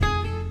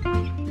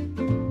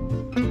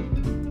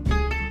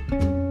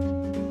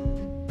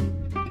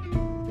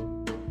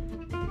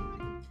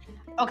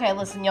Okay,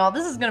 listen, y'all,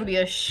 this is gonna be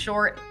a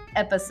short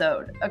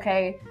episode,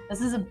 okay?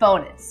 This is a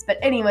bonus. But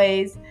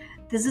anyways,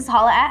 this is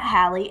Holla at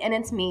Hallie, and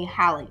it's me,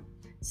 Hallie.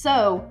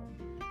 So,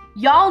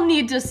 y'all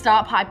need to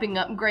stop hyping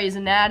up Grey's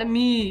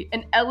Anatomy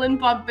and Ellen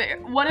Pompeo,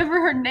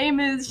 whatever her name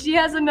is. She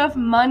has enough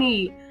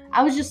money.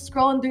 I was just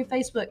scrolling through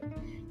Facebook,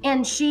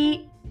 and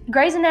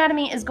Grey's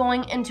Anatomy is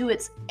going into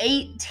its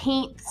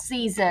 18th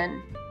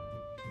season.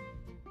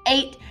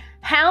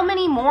 How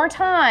many more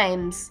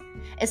times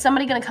is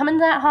somebody going to come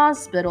into that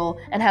hospital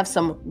and have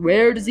some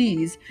rare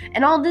disease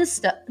and all this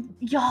stuff?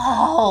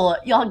 Y'all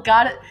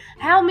got it.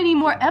 How many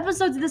more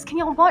episodes of this can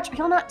y'all watch? Are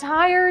y'all not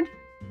tired?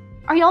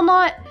 Do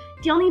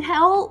y'all need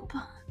help?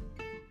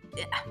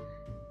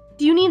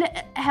 Do you need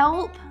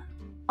help?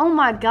 Oh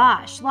my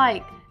gosh,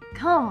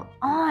 come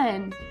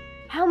on.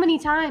 How many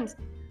times?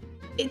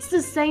 It's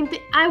the same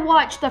thing. I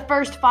watched the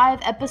first 5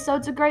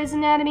 episodes of Grey's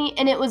Anatomy,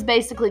 and it was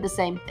basically the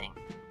same thing.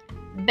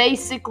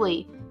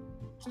 Basically,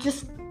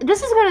 this is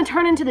going to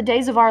turn into the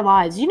Days of Our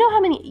Lives. You know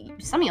how many,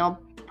 some of y'all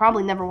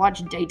probably never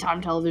watched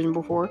daytime television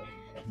before,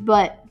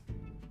 but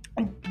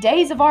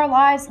Days of Our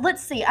Lives,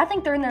 let's see, I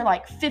think they're in their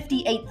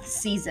 58th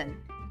season.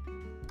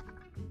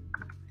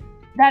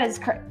 That is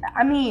crazy.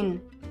 I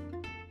mean,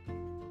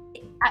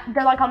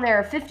 they're on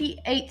their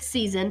 58th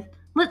season.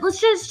 Let's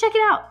just check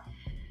it out.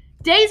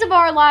 Days of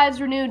Our Lives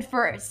renewed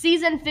for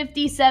season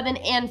 57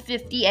 and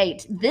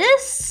 58.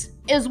 This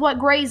is what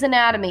Grey's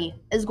Anatomy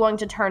is going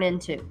to turn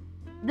into.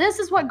 This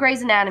is what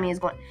Grey's Anatomy is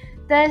going.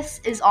 This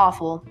is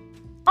awful.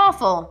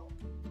 Awful.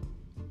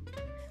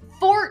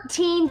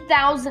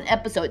 14,000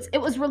 episodes. It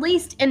was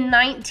released in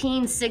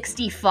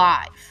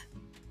 1965.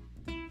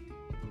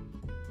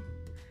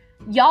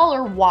 Y'all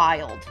are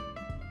wild.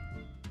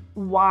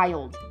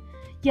 Wild.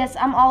 Yes,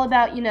 I'm all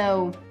about,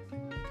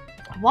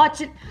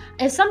 watch it.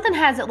 If something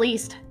has at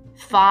least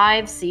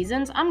 5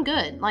 seasons, I'm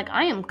good.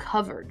 I am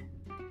covered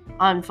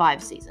on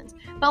 5 seasons.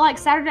 But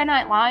Saturday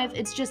Night Live,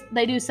 it's just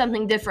they do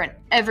something different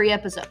every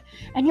episode.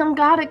 And y'all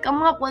gotta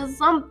come up with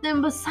something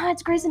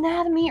besides Grey's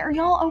Anatomy. Are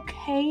y'all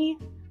okay?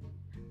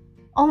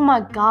 Oh my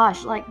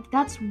gosh,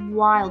 that's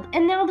wild.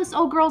 And now this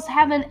old girl's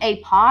having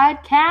a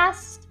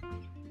podcast?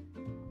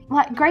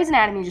 Grey's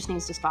Anatomy just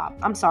needs to stop.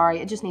 I'm sorry,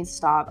 it just needs to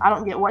stop. I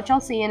don't get what y'all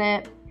see in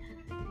it.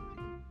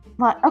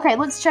 Okay,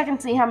 let's check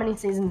and see how many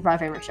seasons my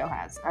favorite show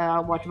has. I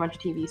watch a bunch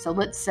of TV, so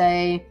let's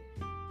say...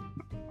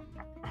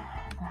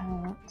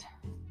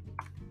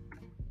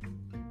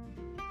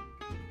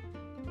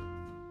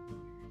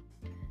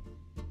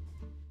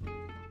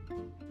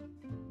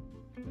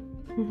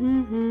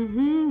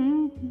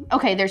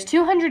 Okay, there's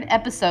 200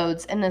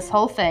 episodes in this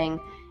whole thing,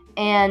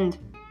 and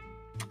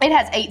it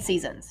has 8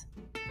 seasons.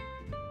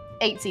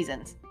 8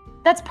 seasons.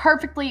 That's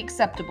perfectly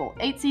acceptable.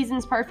 8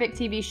 seasons, perfect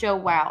TV show.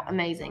 Wow,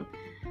 amazing.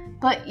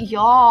 But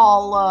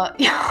y'all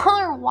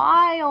are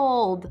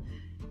wild.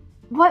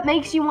 What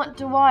makes you want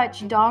to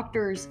watch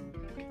doctors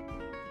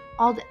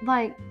all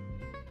day?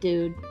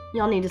 Dude,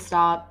 y'all need to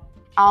stop.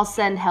 I'll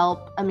send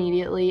help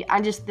immediately.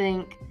 I just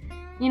think,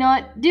 you know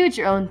what? Do it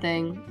your own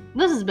thing.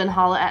 This has been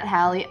Holla at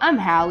Hallie. I'm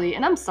Hallie,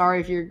 and I'm sorry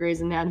if you're a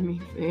Grey's Anatomy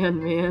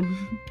fan, man.